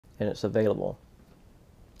and it's available.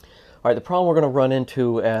 All right, the problem we're going to run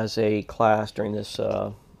into as a class during this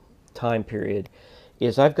time period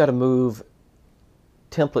is I've got to move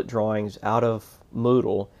template drawings out of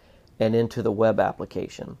Moodle and into the web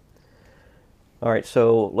application. All right,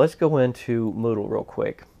 so let's go into Moodle real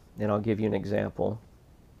quick, and I'll give you an example.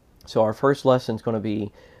 So our first lesson is going to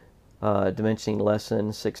be dimensioning lesson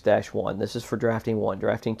 6-1. This is for drafting 1.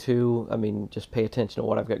 Drafting 2, I mean, just pay attention to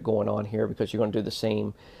what I've got going on here because you're going to do the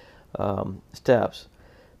same steps.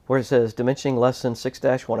 Where it says dimensioning lesson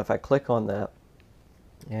 6-1, if I click on that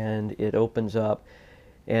and it opens up,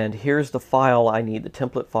 and here's the file I need, the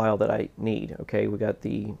template file that I need. Okay, we got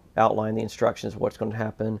the outline, the instructions, what's going to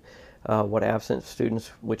happen, what absent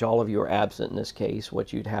students, which all of you are absent in this case,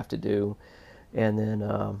 what you'd have to do, and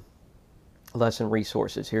then lesson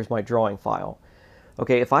resources. Here's my drawing file.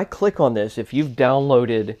 Okay, if I click on this, if you've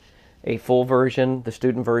downloaded a full version, the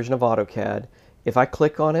student version of AutoCAD, if I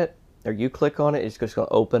click on it, or you click on it, it's just going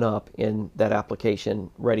to open up in that application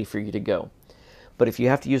ready for you to go. But if you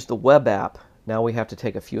have to use the web app, now we have to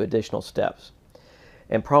take a few additional steps.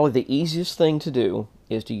 And probably the easiest thing to do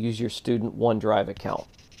is to use your student OneDrive account.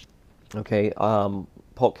 Okay,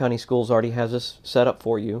 Polk County Schools already has this set up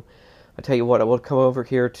for you. I tell you what, I will come over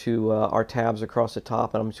here to our tabs across the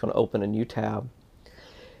top, and I'm just going to open a new tab.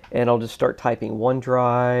 And I'll just start typing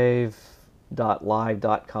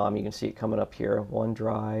OneDrive.live.com. You can see it coming up here,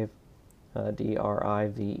 OneDrive,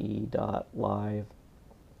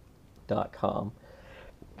 drive.live.com.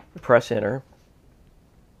 Press enter,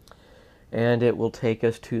 and it will take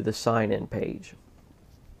us to the sign-in page.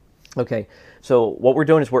 Okay, so what we're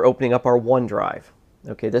doing is we're opening up our OneDrive.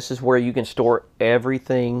 Okay, this is where you can store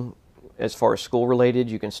everything as far as school related.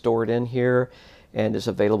 You can store it in here, and it's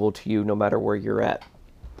available to you no matter where you're at.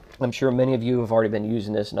 I'm sure many of you have already been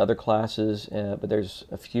using this in other classes, but there's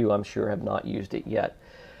a few I'm sure have not used it yet.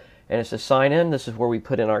 And it's a sign-in. This is where we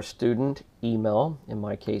put in our student email. In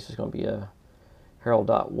my case, it's going to be a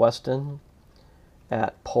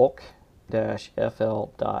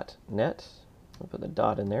harold.weston@polk-fl.net. I'll put the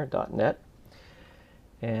dot in there, .net.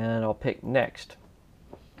 And I'll pick next.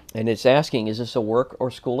 And it's asking, is this a work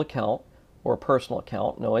or school account or a personal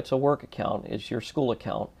account? No, it's a work account. It's your school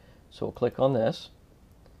account. So we'll click on this.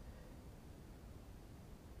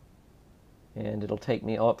 And it'll take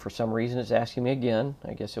me up. For some reason, it's asking me again.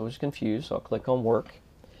 I guess it was confused. So I'll click on work,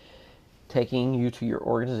 taking you to your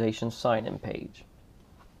organization's sign-in page.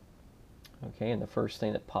 Okay, and the first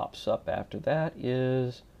thing that pops up after that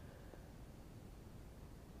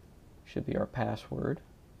should be our password.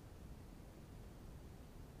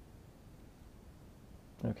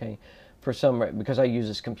 Okay, because I use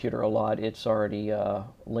this computer a lot, it's already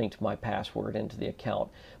linked my password into the account.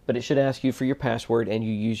 But it should ask you for your password, and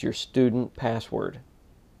you use your student password.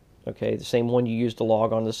 Okay, the same one you use to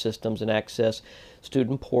log on to the systems and access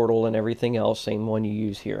student portal and everything else, same one you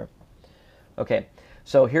use here. Okay,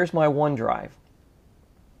 so here's my OneDrive.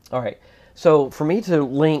 All right, so for me to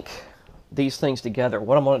link these things together,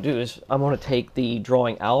 what I'm going to do is I'm going to take the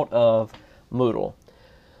drawing out of Moodle.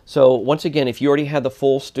 So once again, if you already had the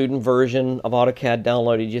full student version of AutoCAD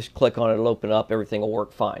downloaded, you just click on it, it'll open up, everything will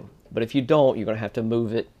work fine. But if you don't, you're going to have to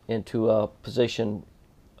move it into a position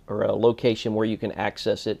or a location where you can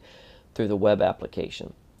access it through the web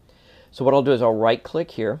application. So what I'll do is I'll right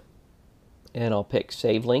click here and I'll pick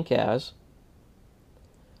Save Link As.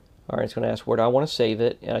 All right, it's going to ask where do I want to save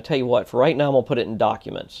it, and I tell you what, for right now I'm going to put it in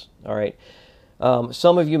Documents. All right,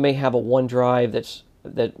 some of you may have a OneDrive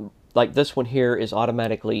that like this one here is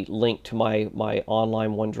automatically linked to my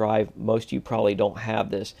online OneDrive. Most of you probably don't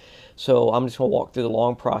have this, so I'm just going to walk through the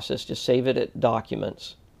long process. Just save it at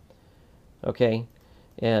Documents. Okay,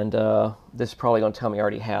 and this is probably going to tell me I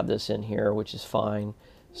already have this in here, which is fine.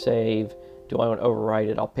 Save. Do I want to overwrite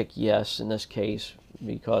it? I'll pick yes in this case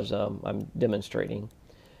because I'm demonstrating.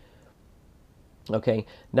 Okay,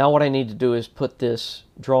 now what I need to do is put this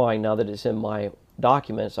drawing, now that it's in my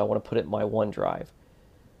documents, I want to put it in my OneDrive.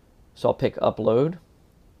 So I'll pick Upload,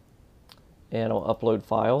 and I'll upload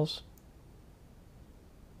files.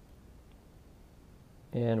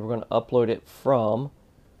 And we're going to upload it from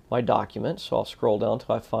my documents. So I'll scroll down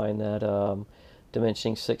until I find that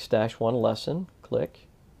Dimensioning 6-1 lesson. Click,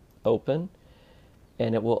 Open,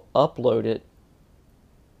 and it will upload it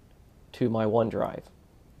to my OneDrive.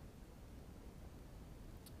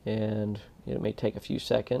 And it may take a few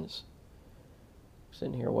seconds.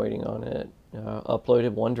 Sitting here waiting on it.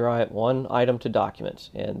 Uploaded OneDrive, one item to documents,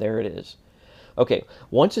 and there it is. Okay,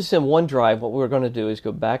 once it's in OneDrive, what we're going to do is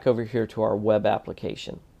go back over here to our web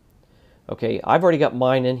application. Okay, I've already got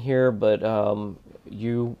mine in here, but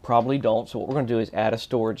you probably don't. So what we're going to do is add a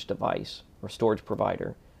storage device or storage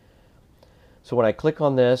provider. So when I click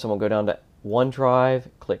on this, I'm going to go down to OneDrive,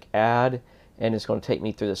 click Add, and it's going to take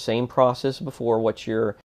me through the same process before. What's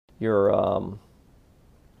your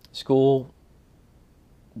school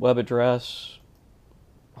web address?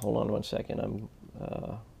 Hold on one second. I'm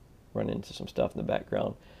running into some stuff in the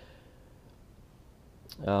background.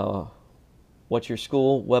 What's your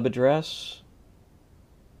school web address?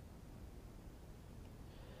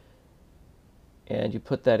 And you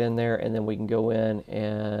put that in there, and then we can go in,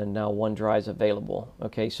 and now OneDrive is available.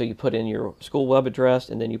 Okay, so you put in your school web address,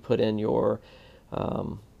 and then you put in your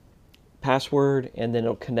password, and then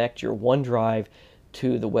it'll connect your OneDrive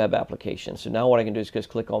to the web application. So now what I can do is just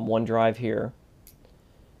click on OneDrive here,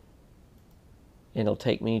 and it'll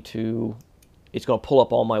take me to, it's going to pull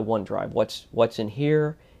up all my OneDrive. What's in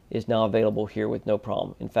here is now available here with no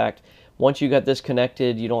problem. In fact, once you got this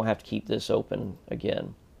connected, you don't have to keep this open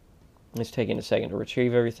again. It's taking a second to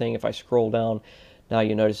retrieve everything. If I scroll down, now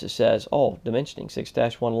you notice it says, oh, Dimensioning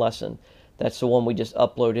 6-1 lesson. That's the one we just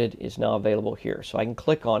uploaded, is now available here. So I can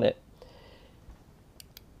click on it,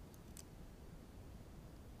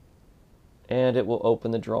 and it will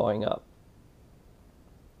open the drawing up.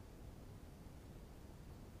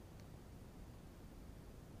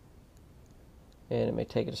 And it may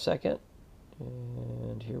take it a second.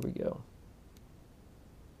 And here we go.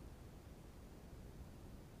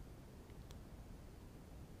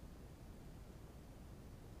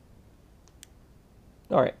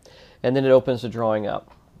 All right, and then it opens the drawing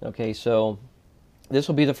up. Okay, so this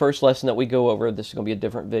will be the first lesson that we go over. This is going to be a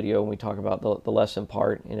different video when we talk about the lesson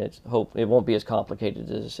part, and it won't be as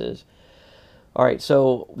complicated as this is. All right,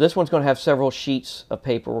 so this one's going to have several sheets of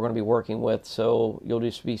paper we're going to be working with, so you'll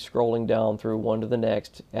just be scrolling down through one to the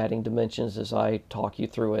next, adding dimensions as I talk you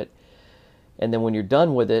through it. And then when you're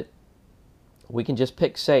done with it, we can just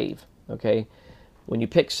pick Save. Okay, when you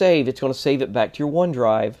pick Save, it's going to save it back to your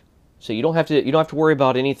OneDrive. So you don't have to worry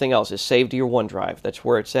about anything else. It's saved to your OneDrive. That's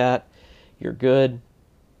where it's at. You're good.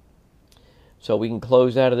 So we can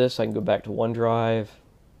close out of this. I can go back to OneDrive.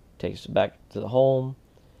 Takes us back to the home.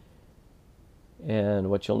 And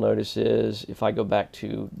what you'll notice is if I go back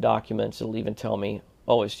to Documents, it'll even tell me,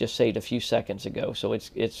 oh, it's just saved a few seconds ago. So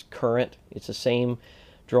it's current. It's the same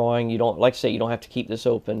drawing. You don't, like I say, you don't have to keep this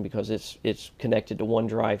open because it's connected to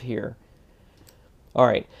OneDrive here. All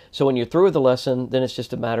right, so when you're through with the lesson, then it's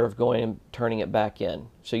just a matter of going and turning it back in.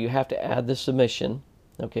 So you have to add the submission,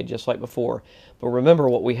 okay, just like before. But remember,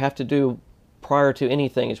 what we have to do prior to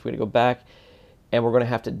anything is we're going to go back, and we're going to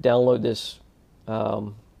have to download this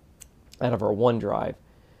out of our OneDrive.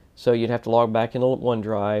 So you'd have to log back into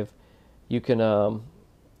OneDrive. You can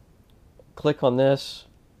click on this,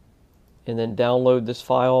 and then download this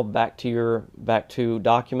file back to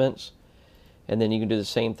Documents, and then you can do the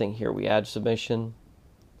same thing here. We add submission,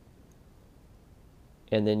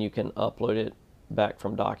 and then you can upload it back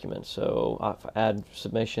from Documents. So add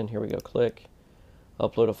submission, here we go, click,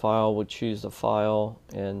 upload a file, we'll choose the file,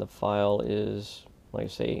 and the file is, like I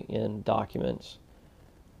say, in Documents.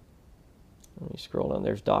 Let me scroll down,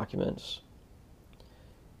 there's Documents.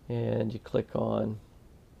 And you click on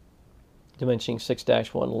Dimensioning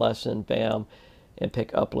 6-1 lesson, bam, and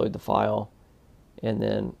pick upload the file. And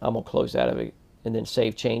then I'm gonna close out of it, and then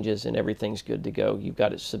save changes, and everything's good to go. You've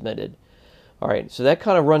got it submitted. All right, so that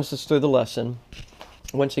kind of runs us through the lesson.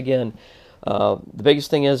 Once again, the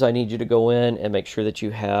biggest thing is I need you to go in and make sure that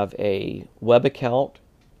you have a web account,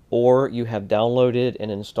 or you have downloaded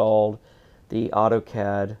and installed the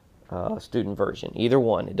AutoCAD student version. Either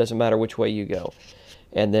one, it doesn't matter which way you go.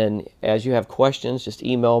 And then as you have questions, just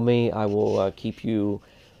email me. I will keep you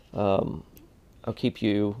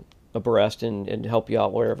abreast and help you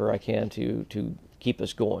out wherever I can to keep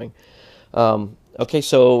us going. Okay,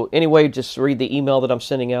 so anyway, just read the email that I'm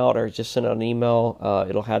sending out, or just send out an email.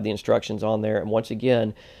 It'll have the instructions on there. And once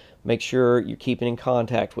again, make sure you're keeping in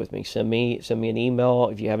contact with me. Send me an email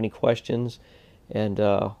if you have any questions, and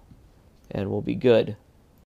we'll be good.